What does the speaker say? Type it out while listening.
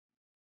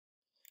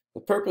The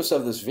purpose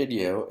of this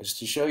video is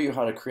to show you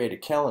how to create a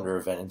calendar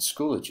event in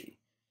Schoology.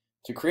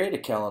 To create a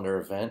calendar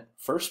event,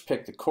 first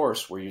pick the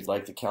course where you'd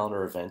like the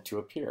calendar event to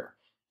appear.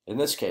 In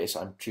this case,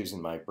 I'm choosing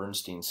my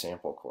Bernstein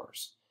sample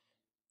course.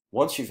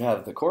 Once you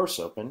have the course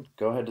open,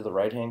 go ahead to the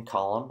right-hand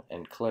column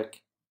and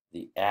click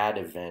the Add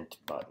Event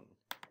button.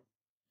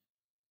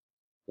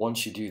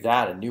 Once you do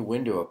that, a new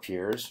window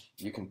appears.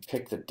 You can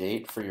pick the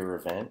date for your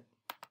event,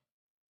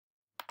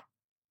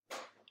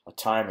 a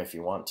time if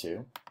you want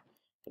to,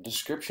 a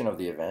description of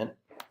the event,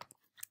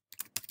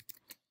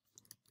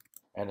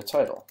 and a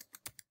title.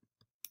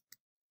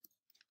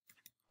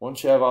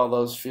 Once you have all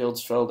those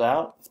fields filled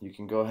out, you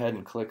can go ahead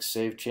and click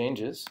Save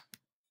Changes.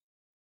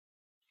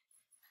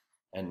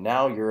 And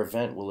now your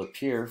event will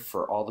appear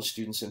for all the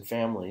students and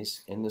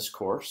families in this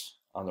course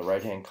on the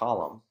right-hand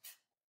column.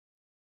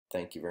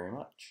 Thank you very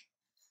much.